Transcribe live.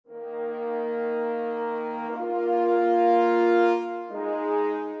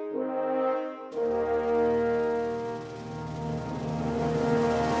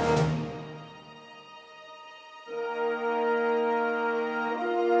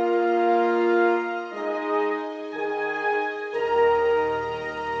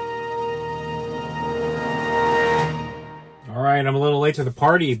right, I'm a little late to the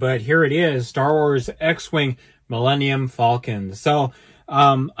party, but here it is, Star Wars X-Wing Millennium Falcon. So,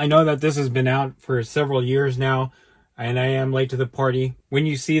 I know that this has been out for several years now, and I am late to the party. When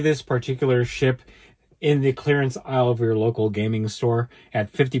you see this particular ship in the clearance aisle of your local gaming store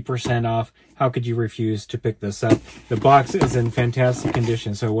at 50% off, how could you refuse to pick this up? The box is in fantastic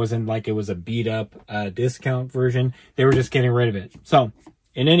condition, so it wasn't like it was a beat-up discount version. They were just getting rid of it. So,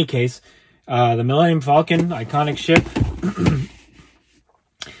 in any case, the Millennium Falcon, iconic ship.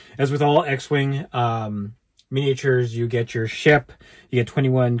 As with all X-Wing miniatures, you get your ship, you get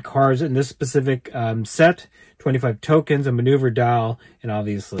 21 cards in this specific set, 25 tokens, a maneuver dial, and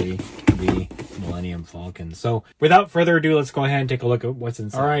obviously the Millennium Falcon. So without further ado, let's go ahead and take a look at what's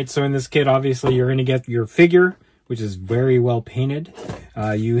inside. All right, so in this kit, obviously you're going to get your figure, which is very well painted.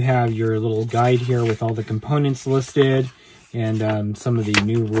 You have your little guide here with all the components listed, and some of the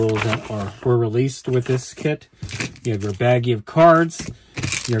new rules that were released with this kit. You have your baggie of cards,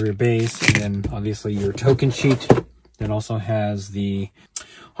 you have your base, and then obviously your token sheet that also has the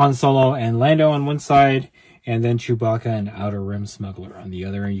Han Solo and Lando on one side, and then Chewbacca and Outer Rim Smuggler on the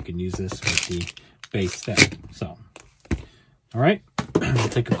other. And you can use this with the base set. So, all right, we'll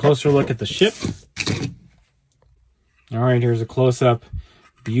take a closer look at the ship. All right, here's a close-up.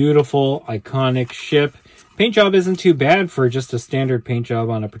 Beautiful, iconic ship. Paint job isn't too bad for just a standard paint job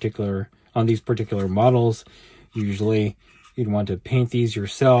on these particular models. Usually you'd want to paint these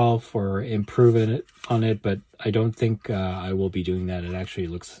yourself or improve on it, but I don't think I will be doing that. It actually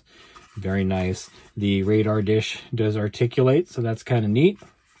looks very nice. The radar dish does articulate, so that's kind of neat.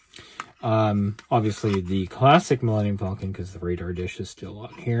 Obviously the classic Millennium Falcon, because the radar dish is still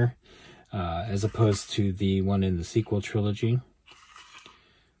on here, as opposed to the one in the sequel trilogy.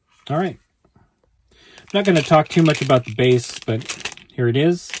 All right. I'm not going to talk too much about the base, but here it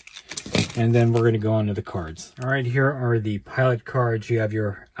is. And then we're going to go on to the cards. All right, here are the pilot cards. You have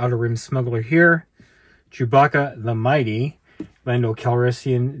your Outer Rim Smuggler here, Chewbacca the Mighty, Lando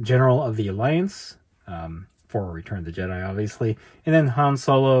Calrissian, General of the Alliance, for Return of the Jedi, obviously, and then Han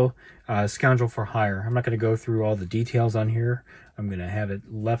Solo, Scoundrel for Hire. I'm not going to go through all the details on here. I'm going to have it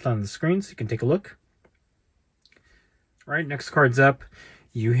left on the screen so you can take a look. All right, next card's up.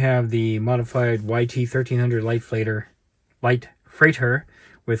 You have the modified YT-1300 light freighter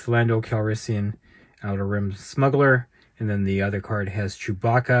with Lando Calrissian, Outer Rim Smuggler, and then the other card has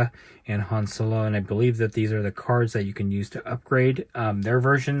Chewbacca and Han Solo, and I believe that these are the cards that you can use to upgrade their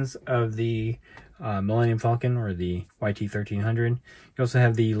versions of the Millennium Falcon or the YT-1300. You also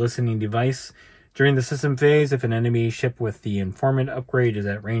have the listening device. During the system phase, if an enemy ship with the informant upgrade is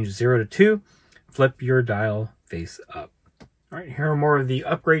at range 0 to 2, flip your dial face up. All right, here are more of the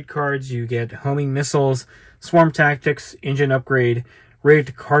upgrade cards. You get homing missiles, swarm tactics, engine upgrade,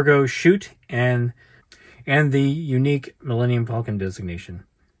 rigged cargo chute, and the unique Millennium Falcon designation.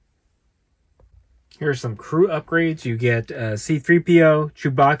 Here are some crew upgrades. You get C-3PO,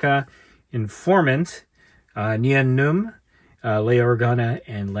 Chewbacca, Informant, Nien Nunb, Leia Organa,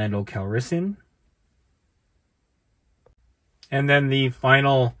 and Lando Calrissian. And then the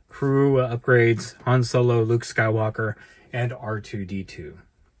final crew upgrades, Han Solo, Luke Skywalker, and R2-D2.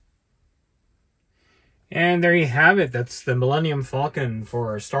 And there you have it. That's the Millennium Falcon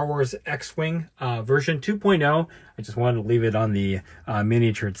for Star Wars X-Wing version 2.0. I just wanted to leave it on the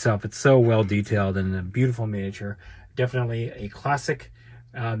miniature itself. It's so well detailed and a beautiful miniature. Definitely a classic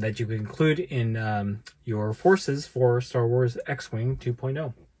that you can include in your forces for Star Wars X-Wing 2.0.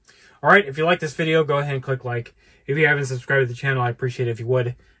 All right, if you like this video, go ahead and click like. If you haven't subscribed to the channel, I appreciate it if you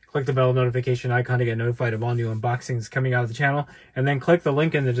would. Click the bell notification icon to get notified of all new unboxings coming out of the channel. And then click the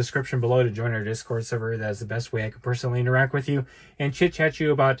link in the description below to join our Discord server. That is the best way I can personally interact with you and chit-chat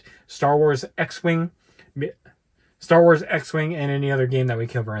you about Star Wars X-Wing, and any other game that we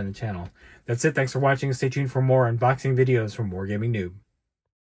cover on the channel. That's it. Thanks for watching. Stay tuned for more unboxing videos from Wargaming Noob.